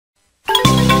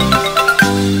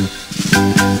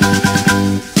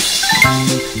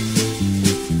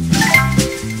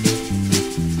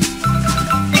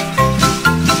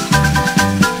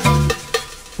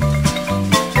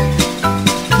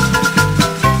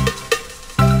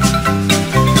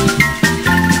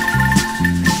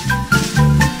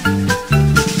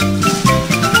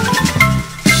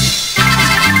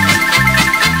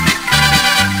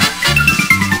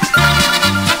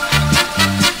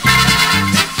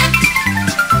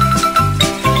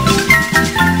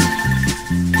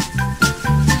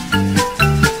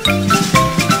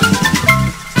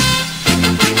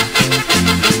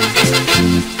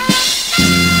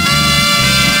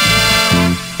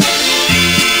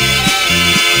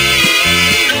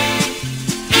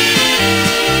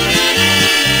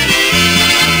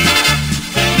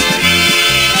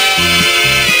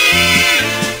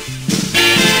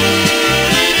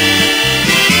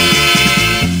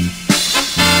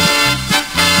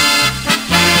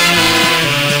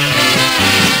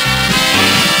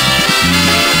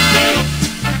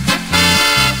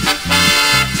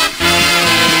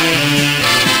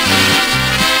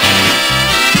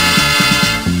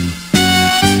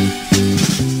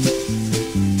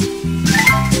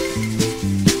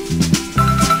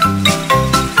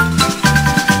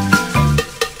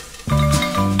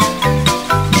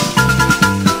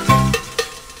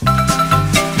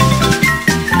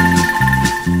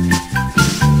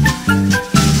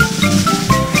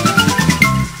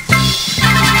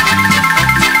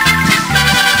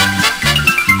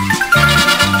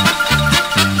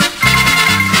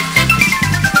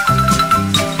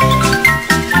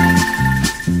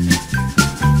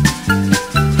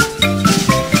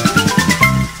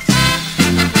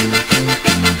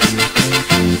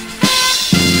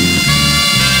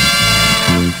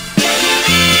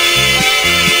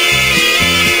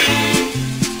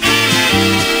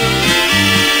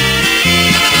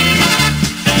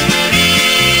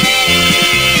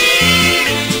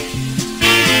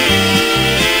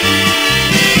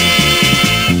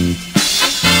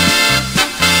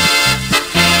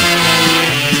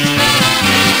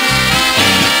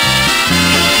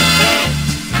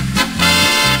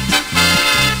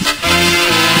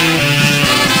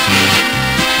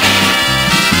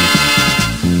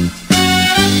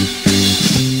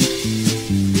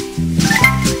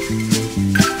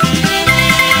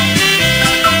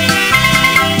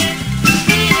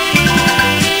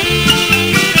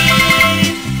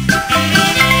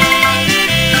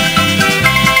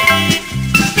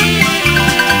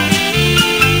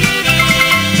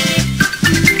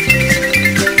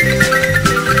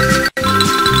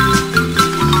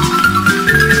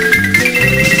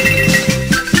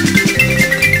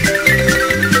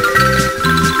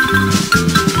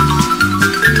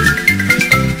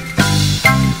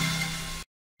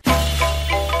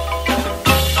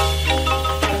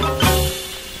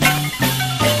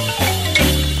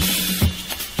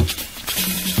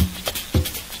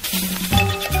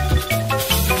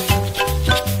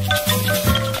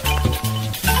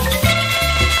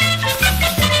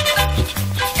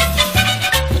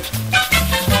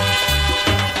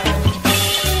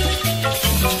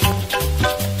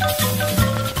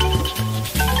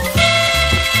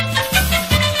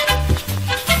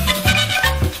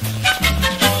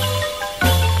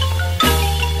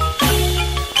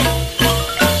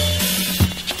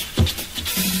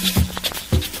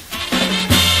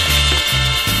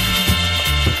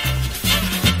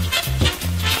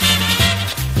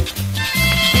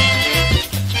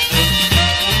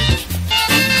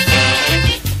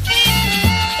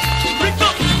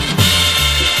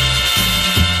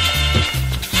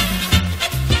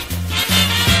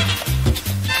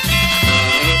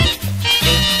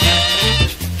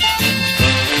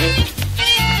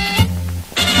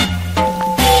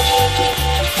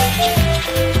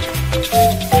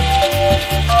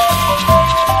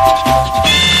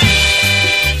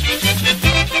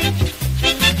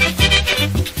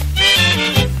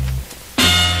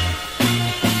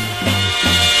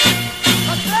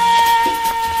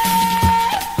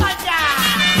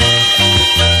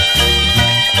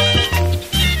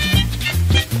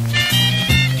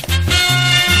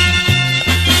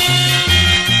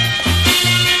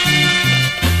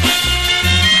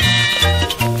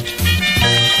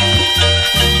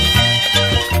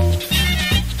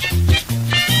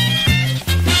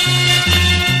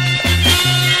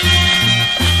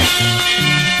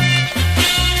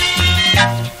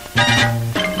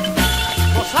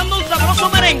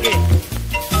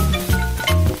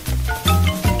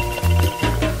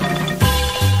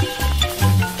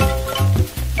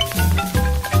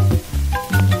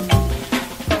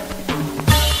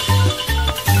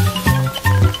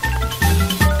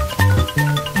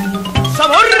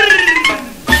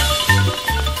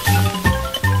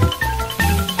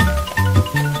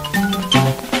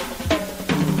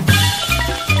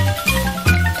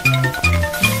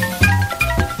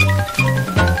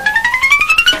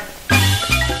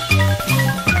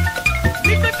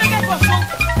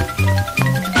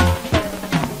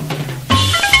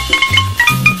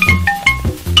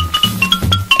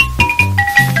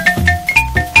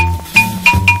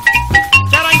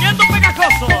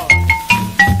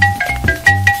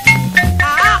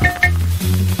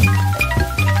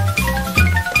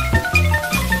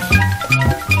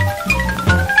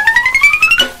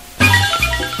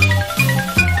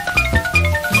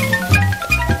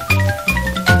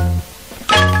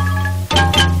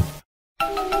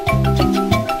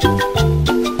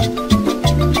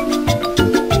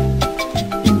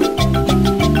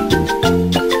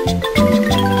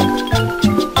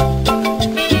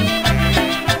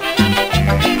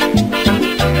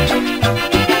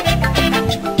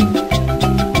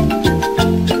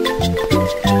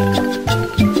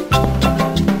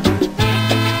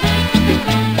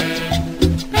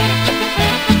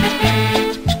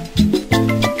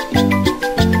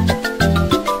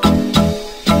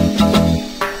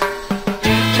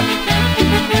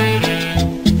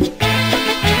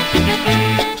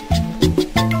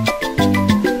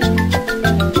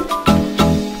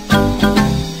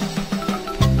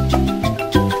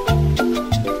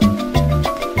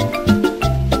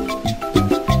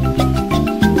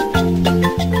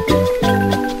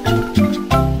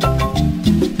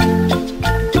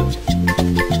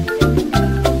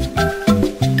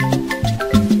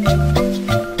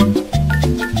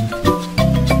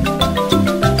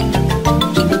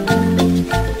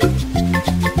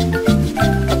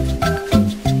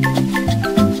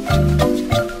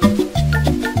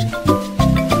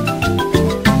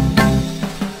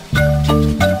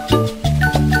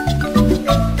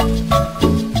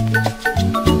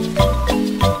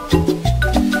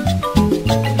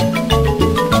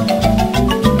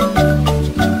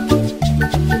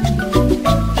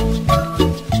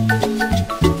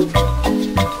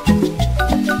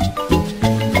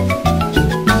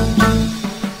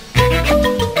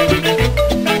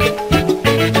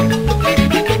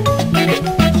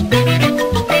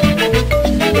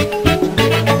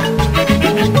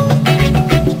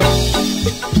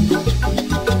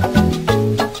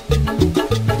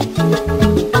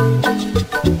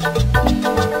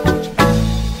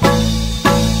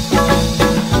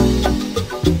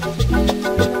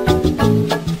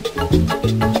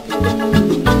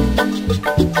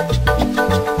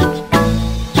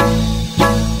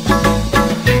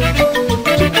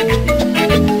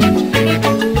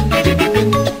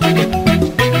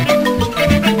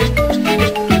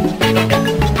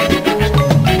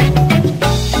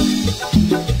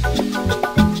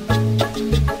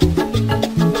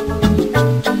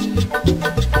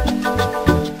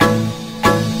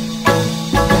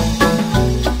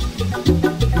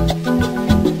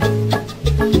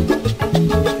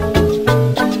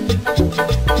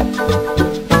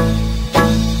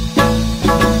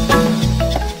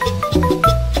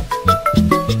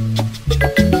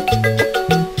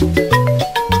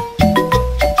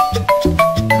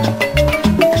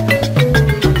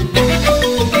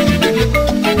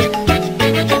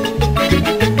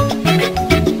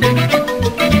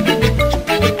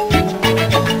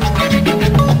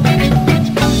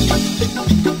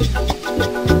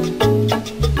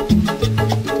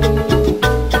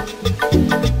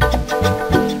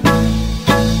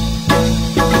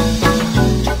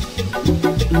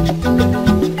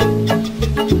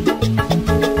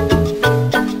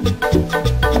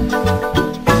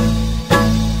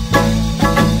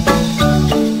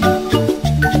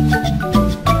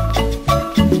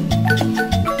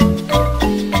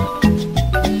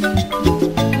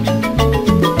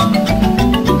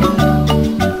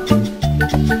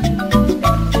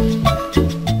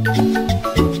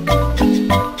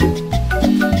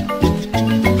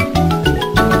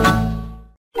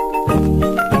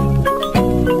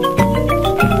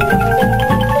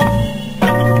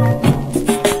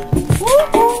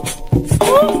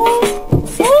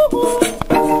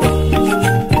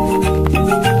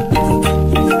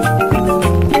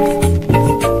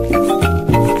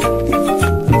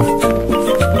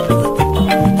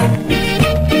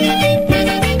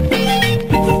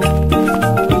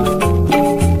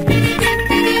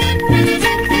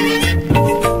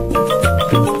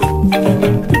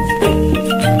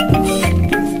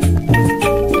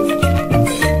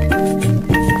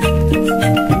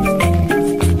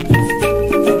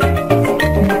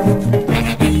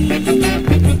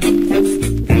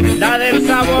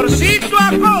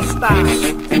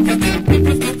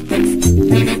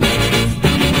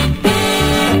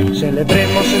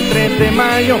Celebremos el 3 de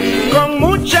mayo con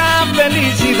mucha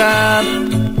felicidad.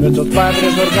 Nuestros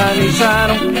padres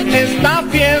organizaron esta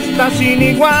fiesta sin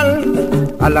igual.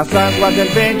 A las aguas del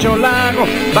bello lago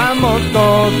vamos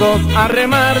todos a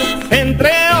remar.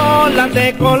 Entre olas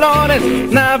de colores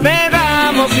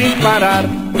navegamos sin parar.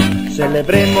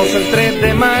 Celebremos el 3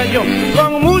 de mayo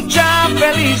con mucha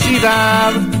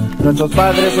felicidad. Nuestros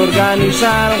padres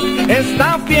organizaron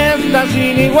esta fiesta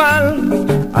sin igual.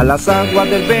 A las aguas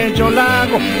del bello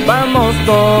lago vamos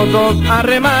todos a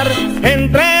remar.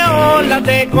 Entre olas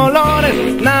de colores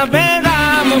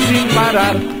navegamos sin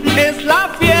parar. Es la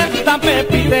fiesta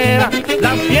pepitera,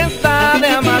 la fiesta de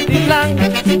Amatitlan.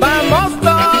 Vamos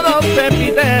todos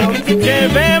pepiteros,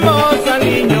 llevemos al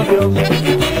niño Dios.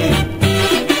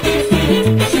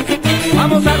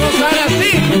 Vamos a gozar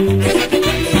así.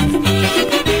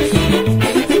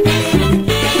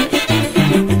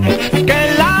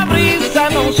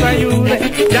 Ayude,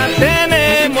 ya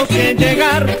tenemos que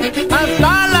llegar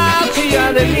hasta la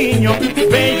ciudad del niño,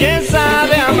 belleza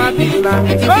de Amatitlan.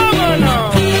 ¿Cómo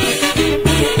no?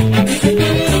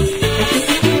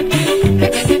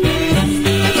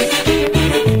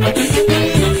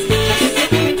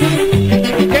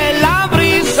 Que la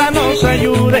brisa nos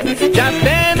ayude, ya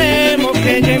tenemos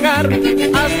que llegar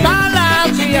hasta la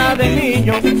ciudad del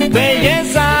niño,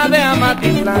 belleza de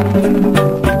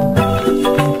Amatitlan.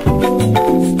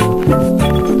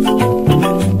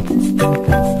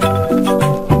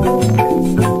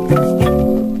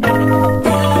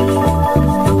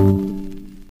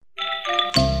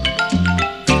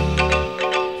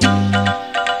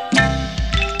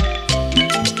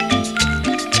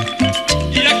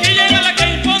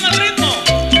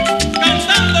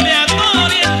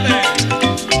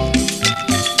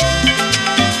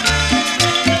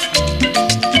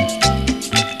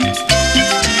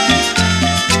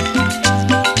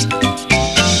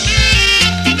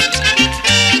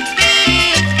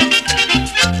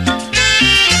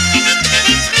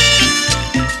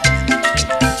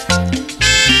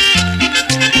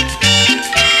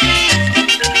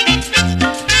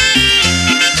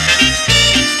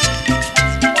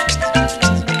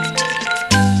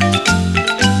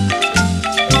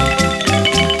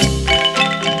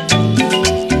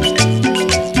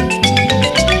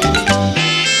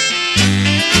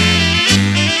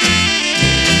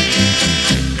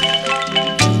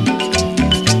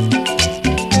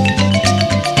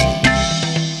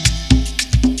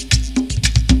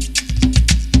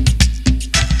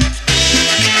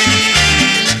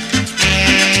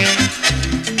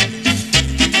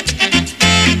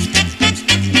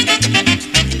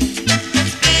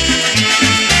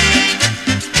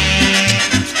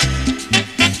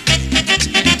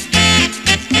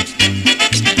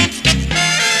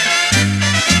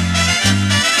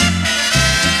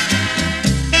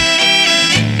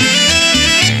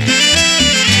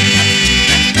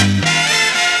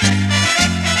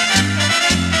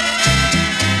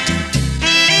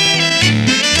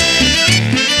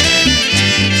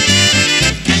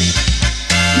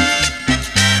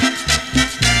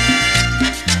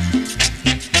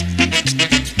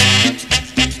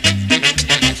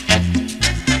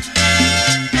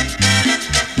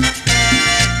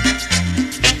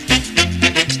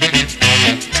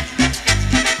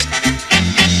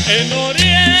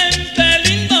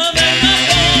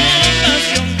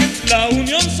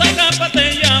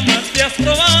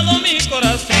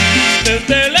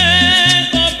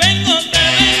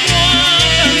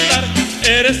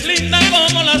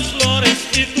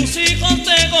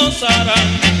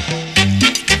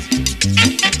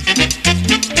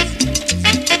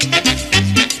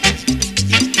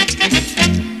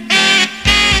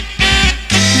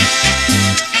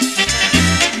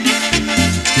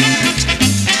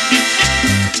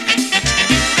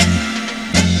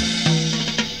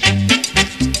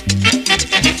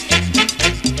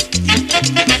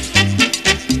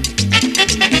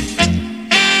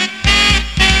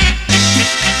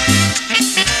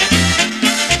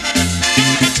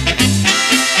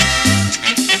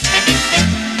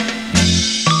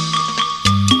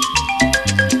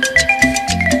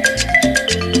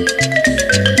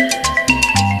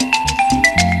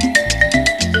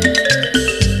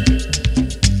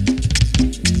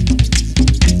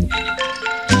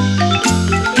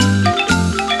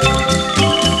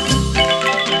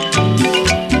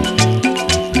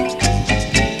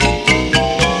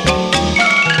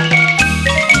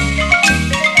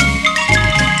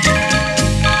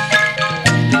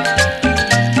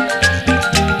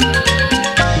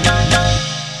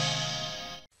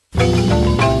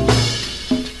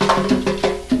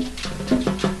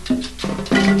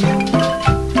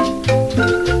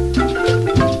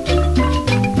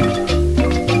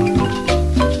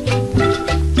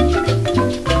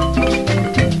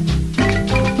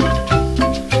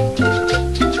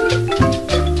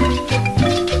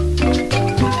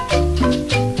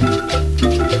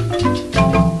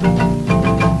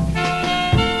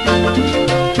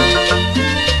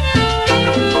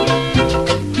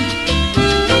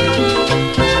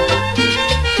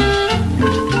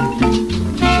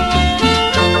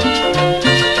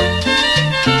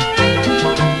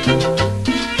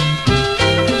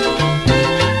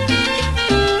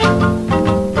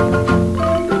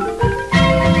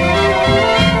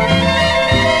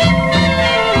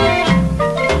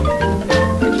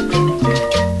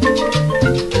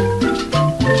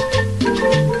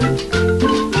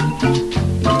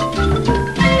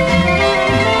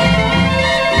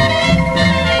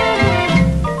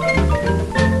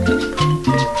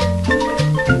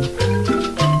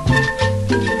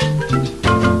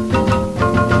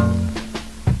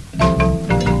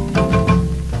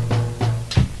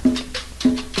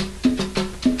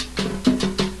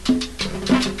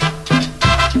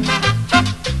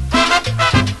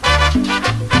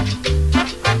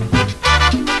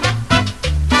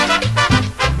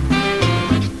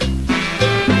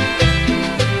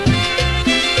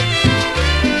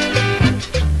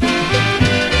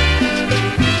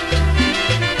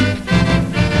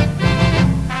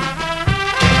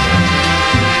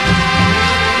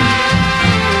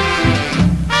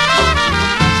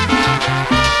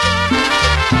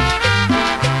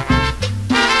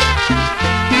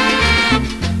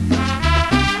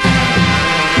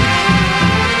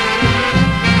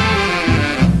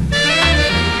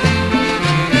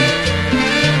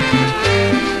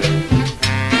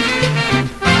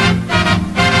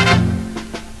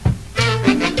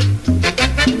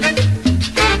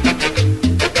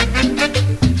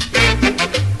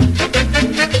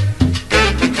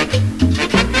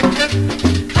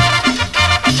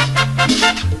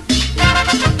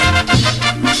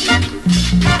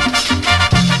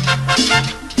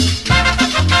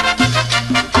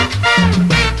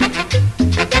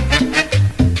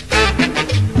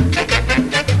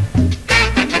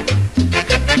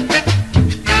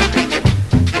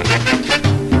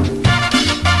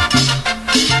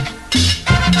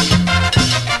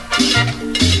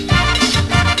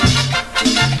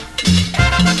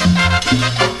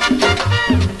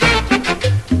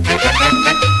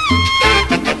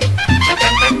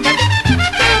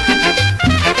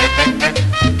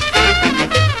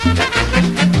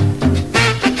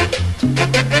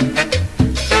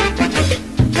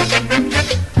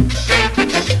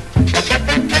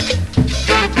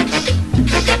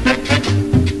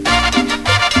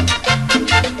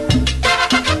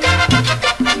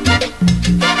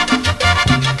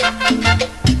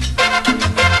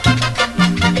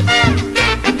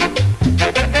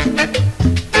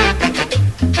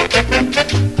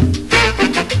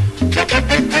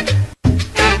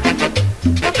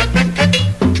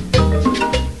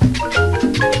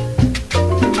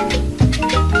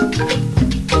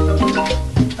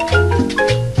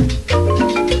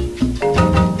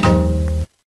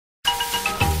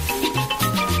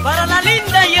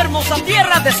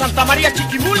 tierra de Santa María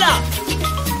Chiquimula,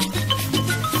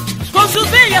 con sus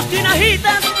bellas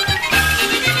tinajitas.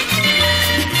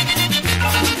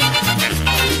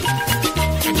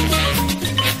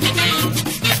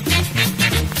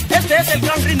 Este es el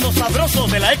gran ritmo sabroso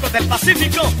de la eco del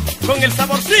Pacífico, con el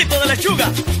saborcito de lechuga.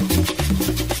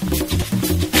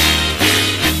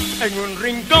 En un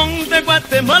rincón de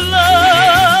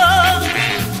Guatemala,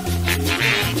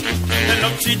 del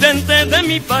occidente de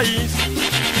mi país,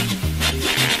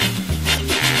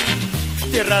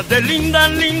 tierra de lindas,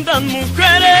 lindas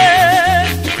mujeres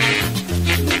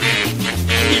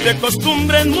y de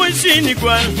costumbres muy sin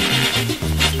igual.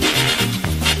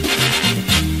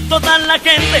 Toda la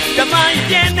gente que va y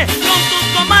viene con tus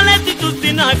comales y tus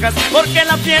tinajas, porque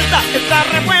la fiesta está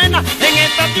re buena en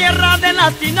esta tierra de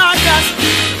las tinajas.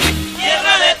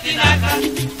 Tierra de tinajas,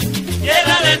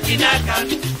 tierra de tinajas,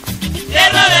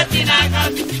 tierra de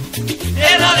tinajas,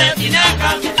 tierra de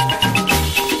tinajas.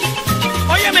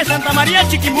 Óyeme, Santa María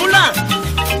Chiquimula,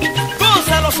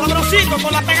 goza los sabrositos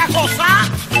con la pegajosa.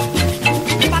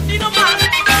 Pa' ti nomás.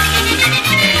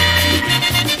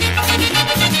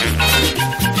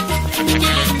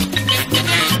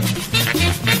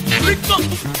 Rico,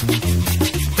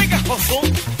 pegajoso,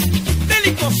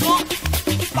 delicoso,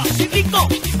 Pacifico.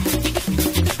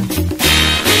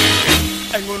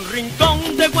 En un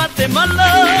rincón de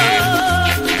Guatemala,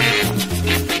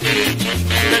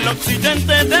 del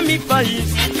occidente de mi país,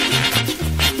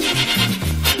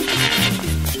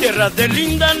 tierra de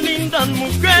lindas, lindas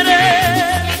mujeres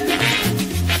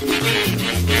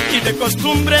y de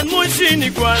costumbres muy sin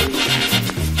igual.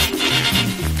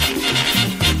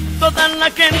 Toda la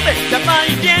gente ya va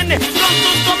y viene con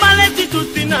tus comales y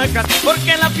tus tinajas,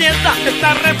 porque la fiesta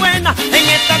está re buena en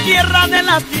esta tierra de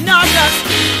las tinajas.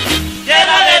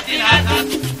 Tierra de tinajas,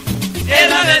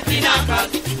 tierra de tinajas,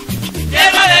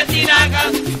 tierra de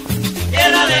tinajas,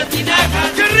 tierra de tinajas.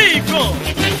 ¡Qué rico!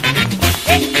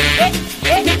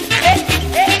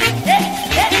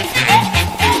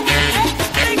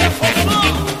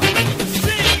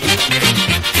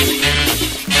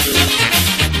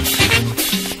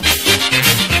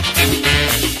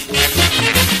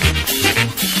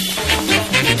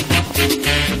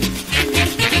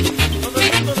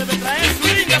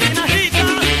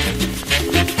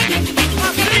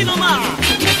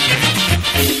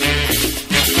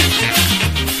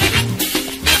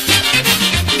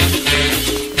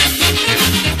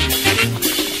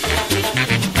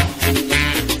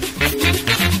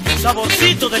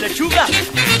 Saborcito de lechuga.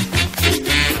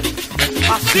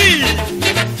 Así.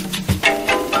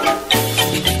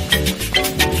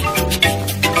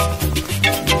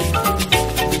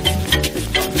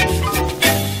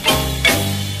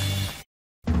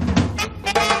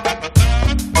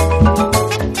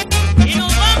 Y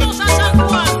nos vamos a San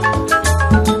Juan,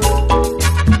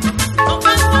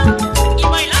 tocando y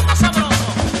bailando sabroso.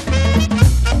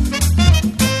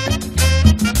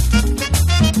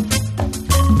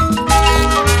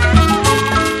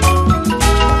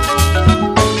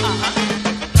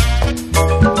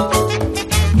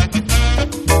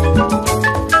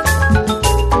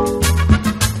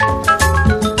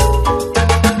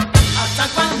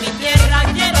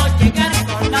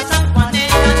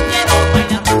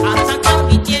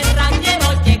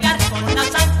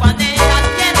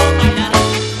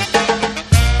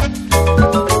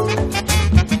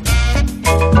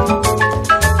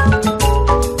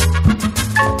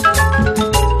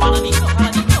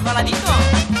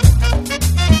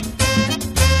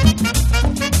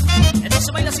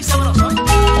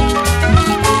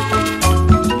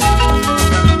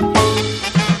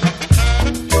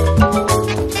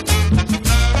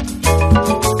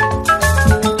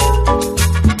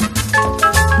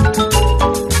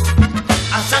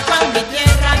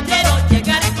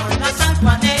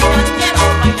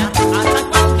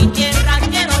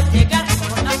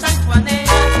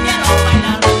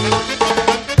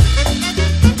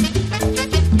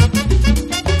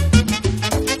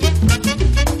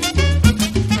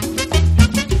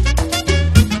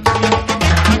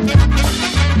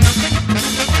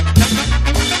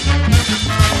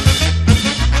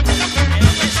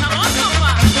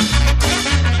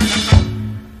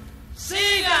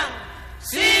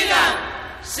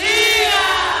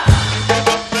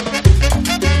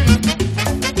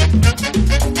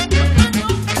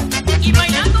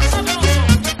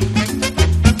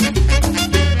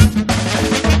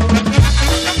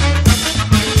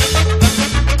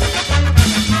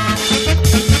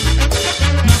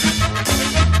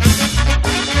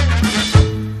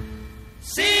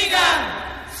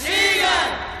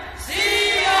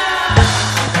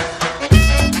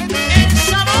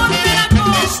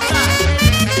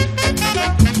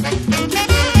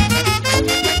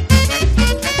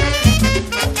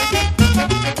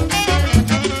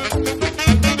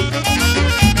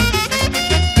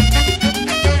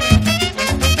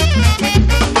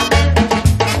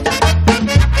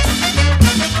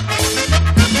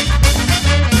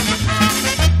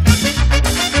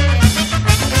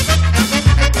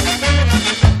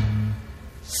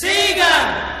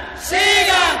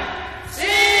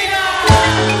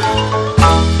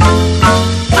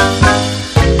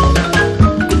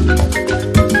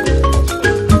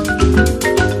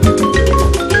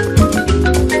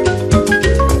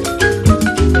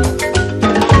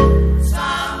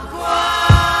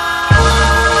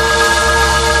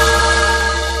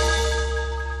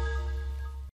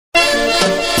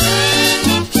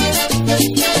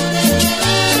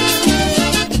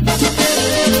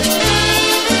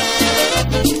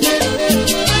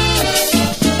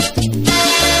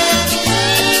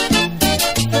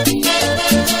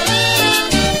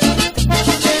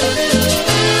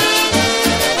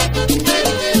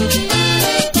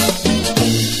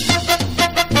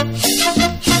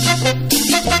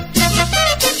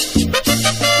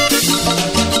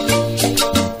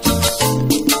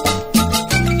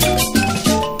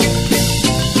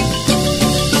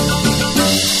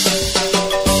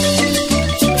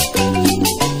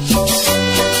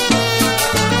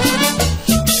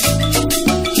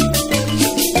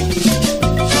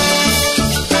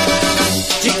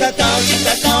 Chicacao,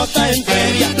 chicacao está en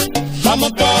feria,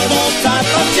 vamos todos a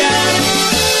pasear.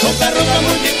 Con carrozas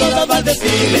multicosas va el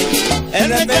desfile, el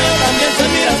recreo también se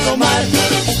mira asomar.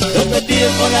 Los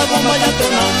vestidos con la bomba ya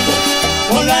tronando,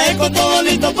 con la eco todo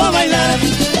listo para bailar.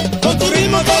 Con tu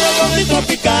ritmo todos los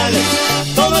tropicales,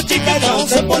 todo Chicacao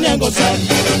se pone a gozar.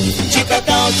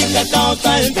 Chicacao, chicacao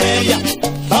está en feria,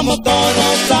 vamos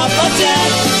todos a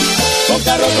pasear. Con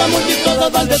carrozas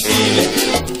multicosas va el desfile,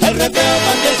 el recreo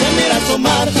también se mira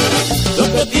asomar.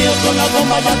 Los vestidos con la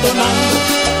bomba ya tronando,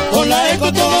 con la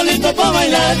eco todo listo para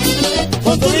bailar.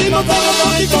 Con tu ritmo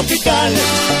todos los tropicales,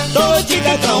 todo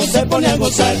Chicacao se pone a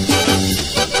gozar.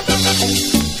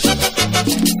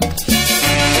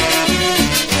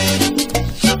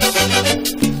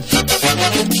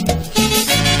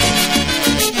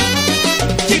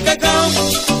 Chicacao,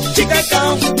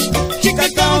 Chicacao,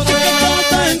 Chicacao, Chicacao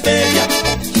está en feria.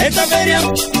 Esta feria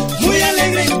muy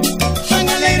alegre, tan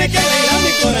alegre que alegra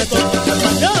mi corazón.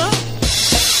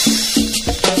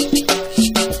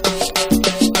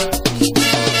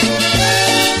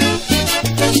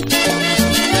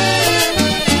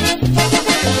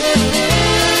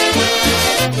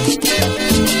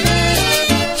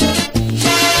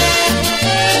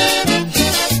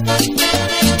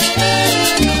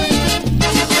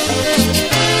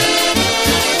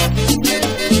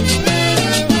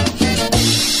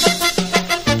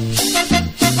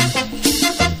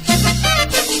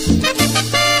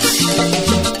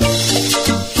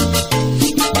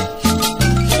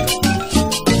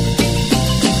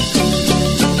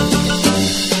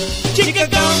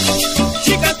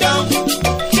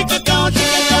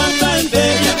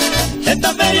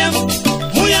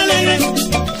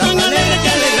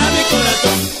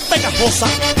 Pegajosa,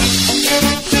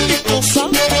 picosa.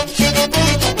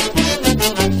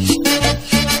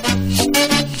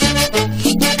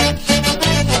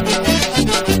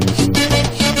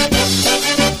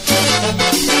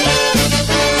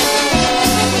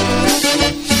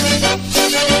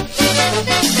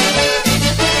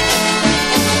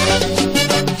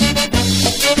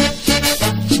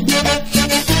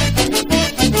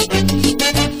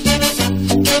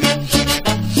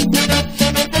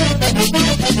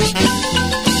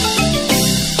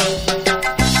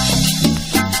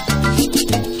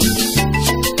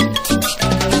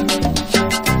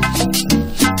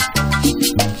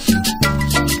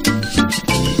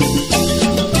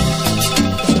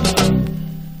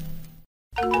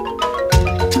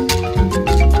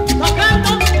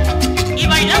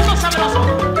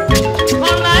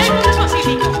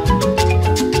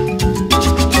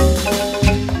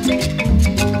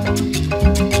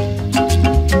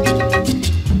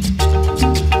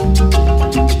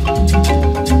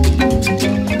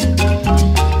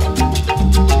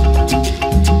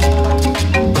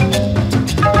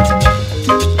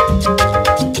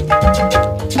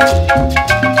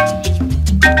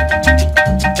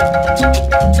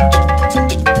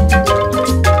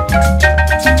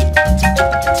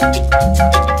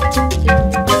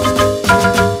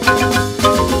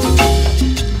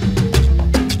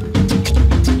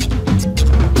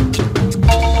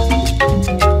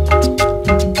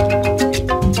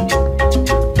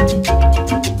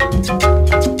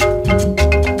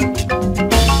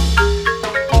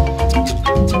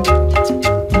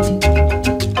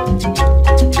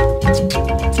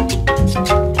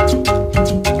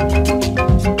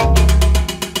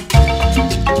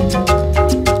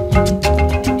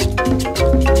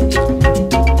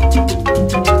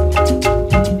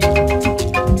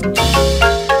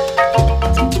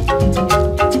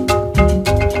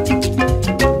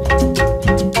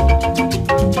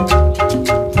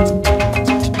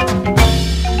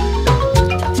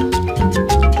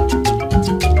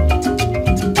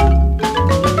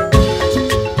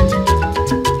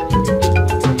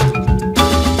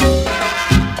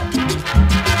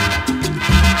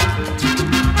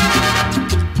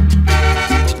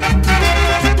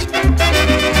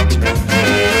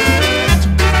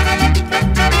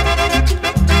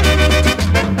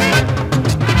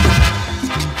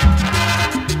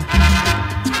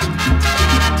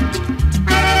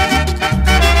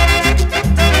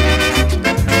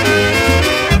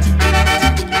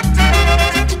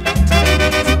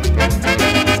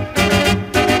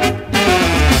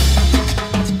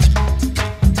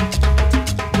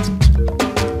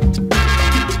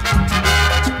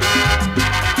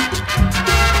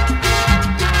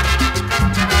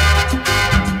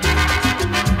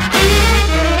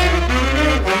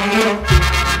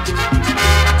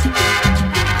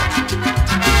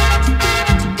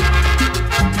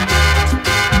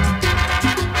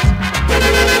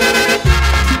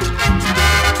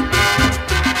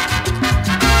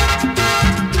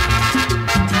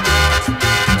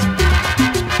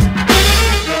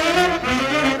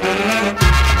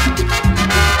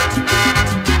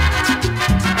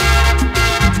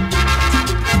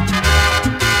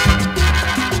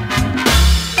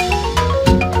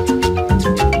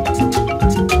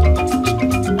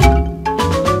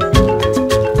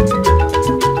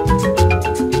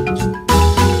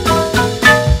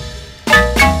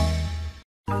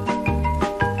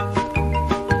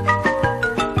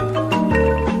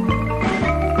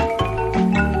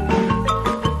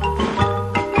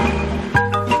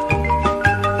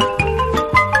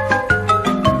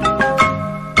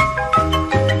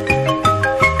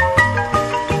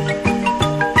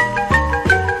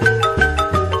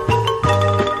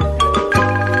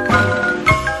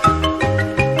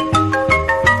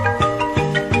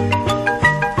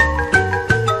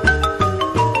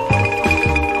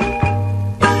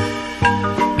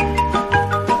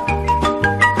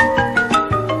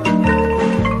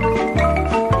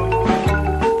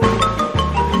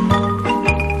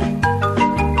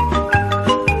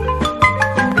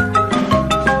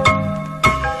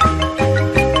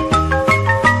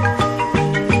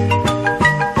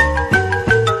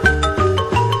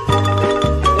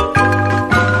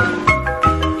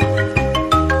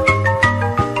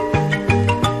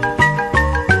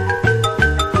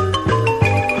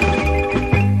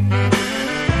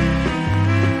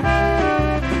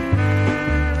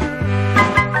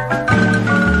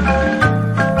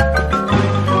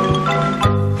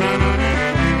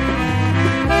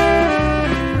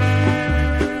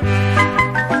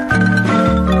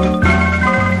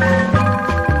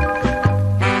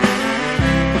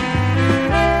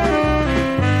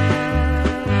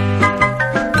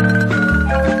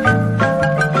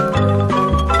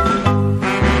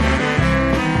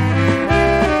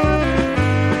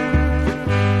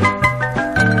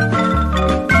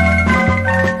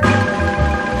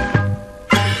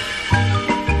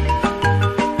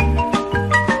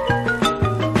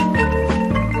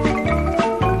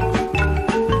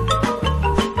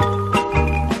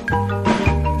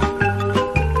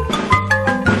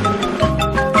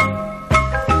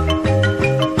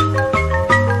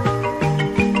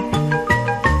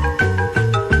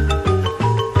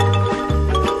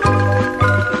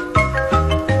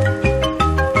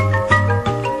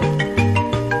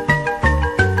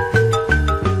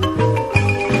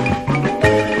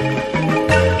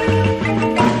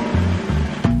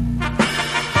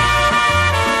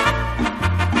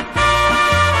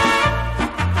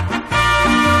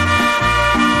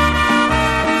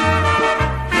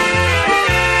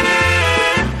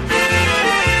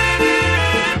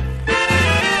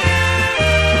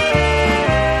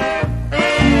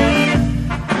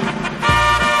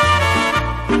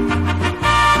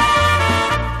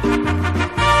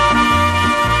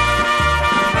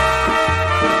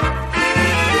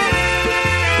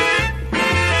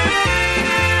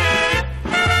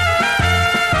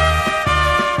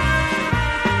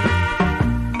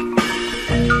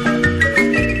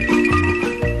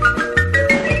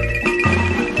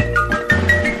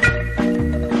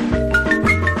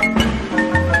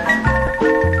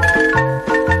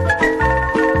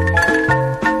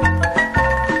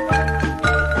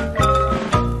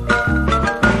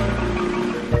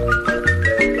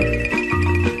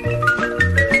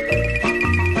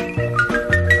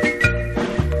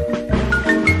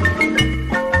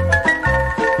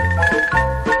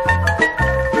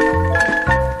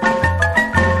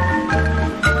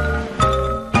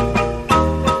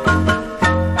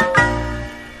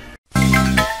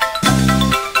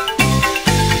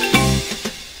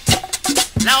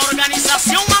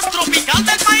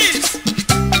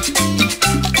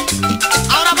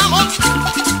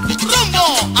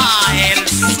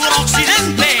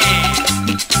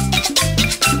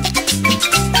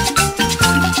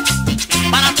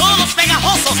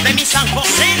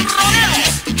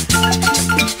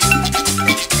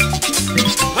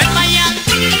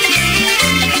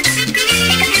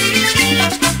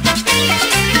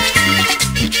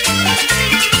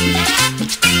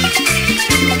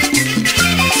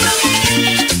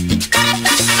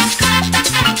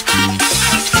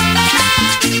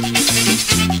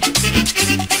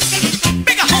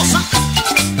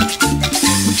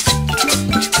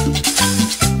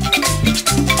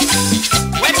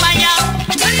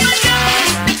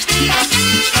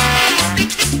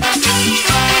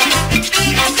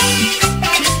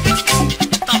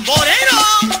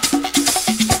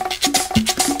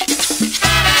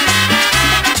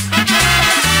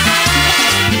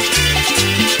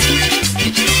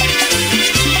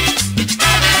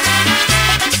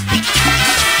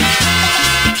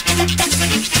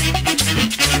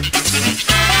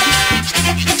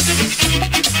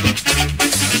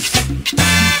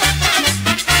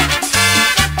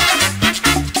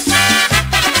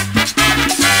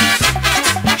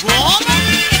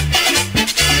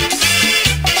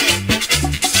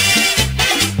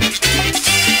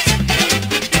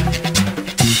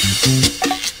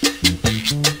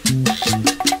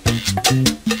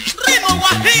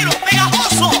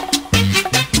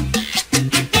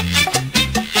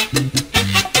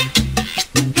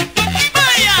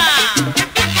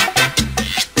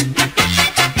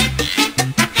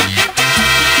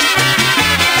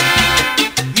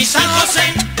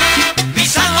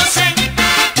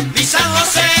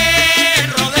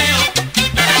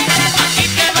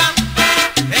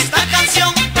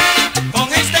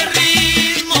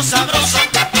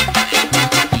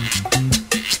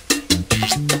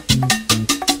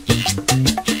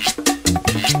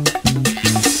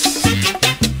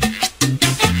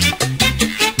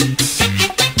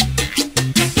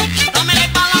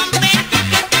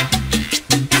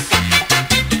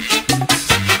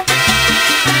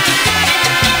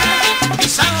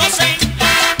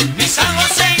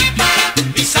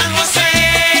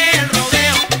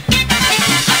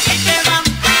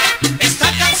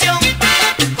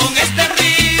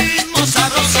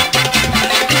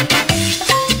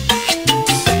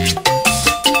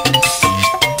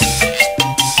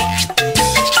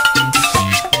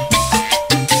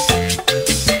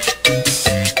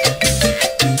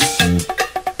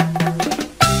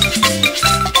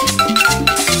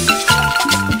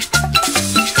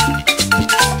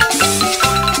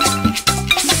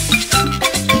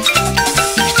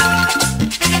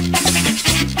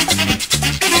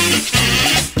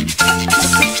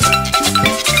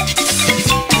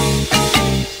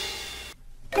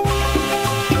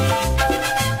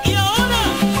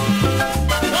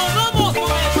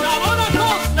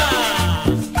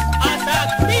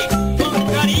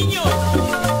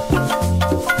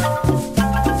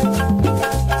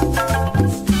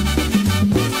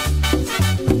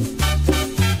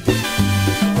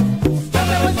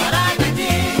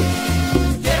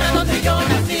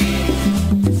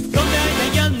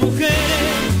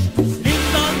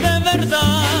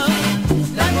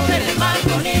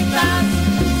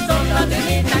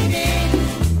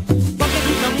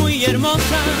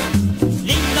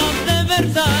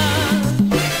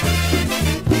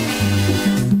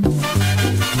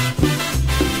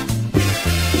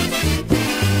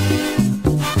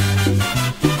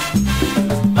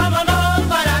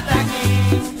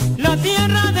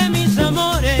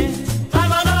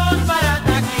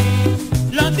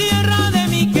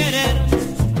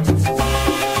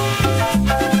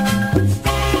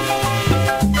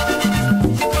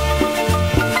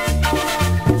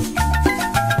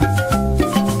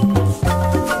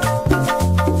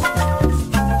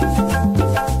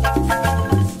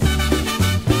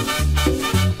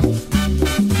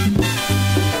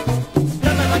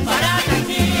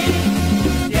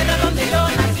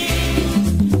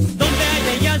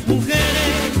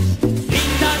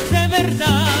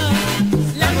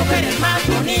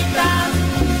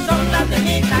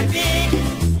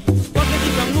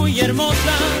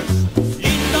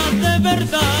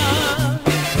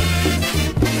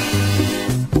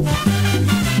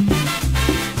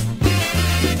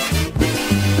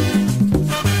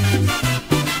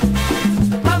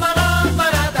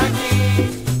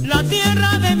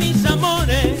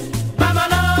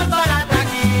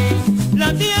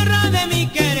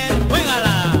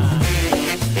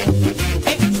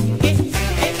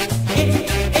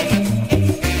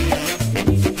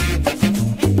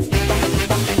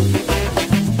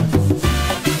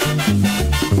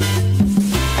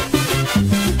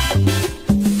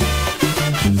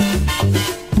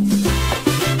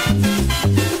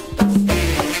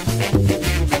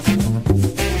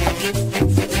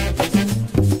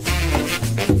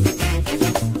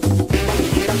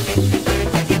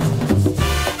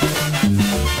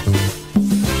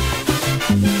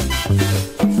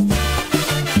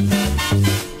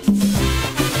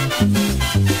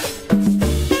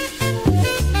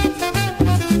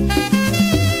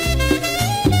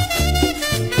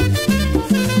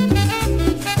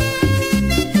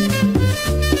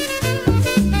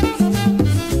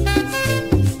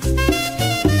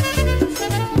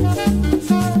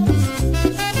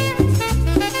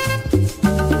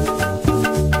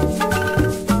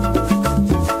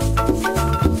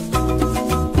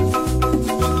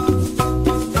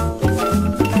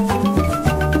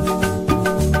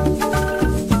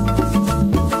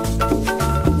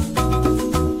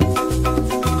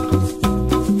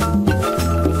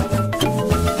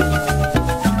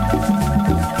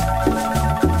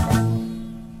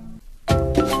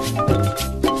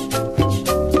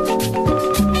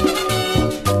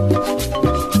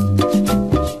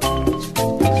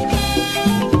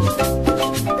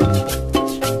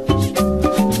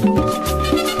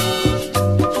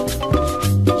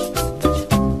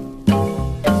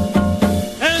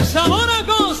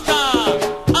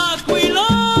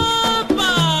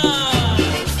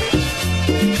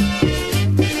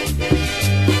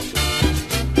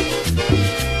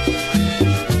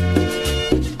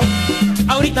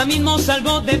 Ahorita mismo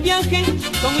salgo de viaje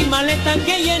con mi maleta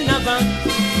que llenaba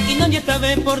y nadie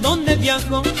sabe por dónde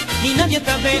viajo, ni nadie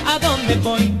sabe a dónde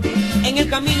voy. En el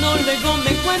camino luego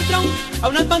me encuentro a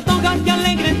unas pantojas que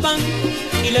alegres van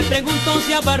y les pregunto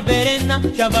si a Barberena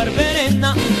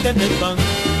ustedes van.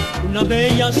 Una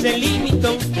de ellas se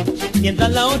limitó,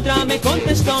 mientras la otra me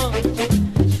contestó: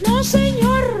 no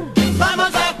señor,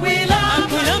 Vamos a Cuilapa,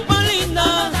 Cuilapa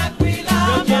linda,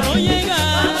 yo quiero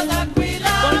llegar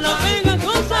con la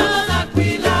pegajosa,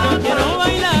 yo quiero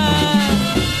bailar.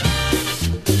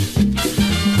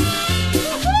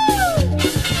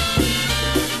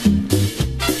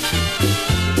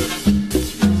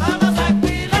 vamos a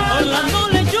Cuilapa, Orlando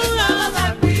Lechuga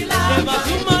lleva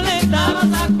su maleta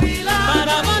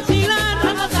para vacilar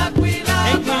vamos a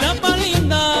Cuilapa. en Cuilapa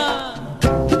linda.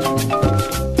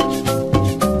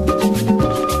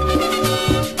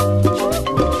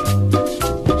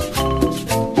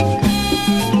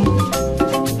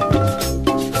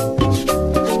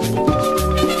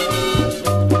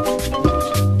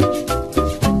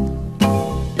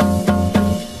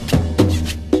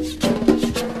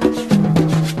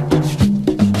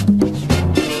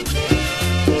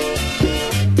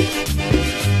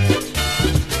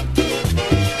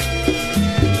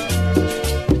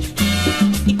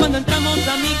 Y cuando entramos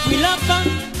a mi Cuilapa,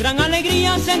 gran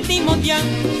alegría sentimos ya.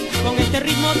 Con este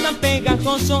ritmo tan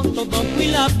pegajoso, todo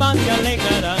Cuilapa se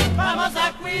alegrará.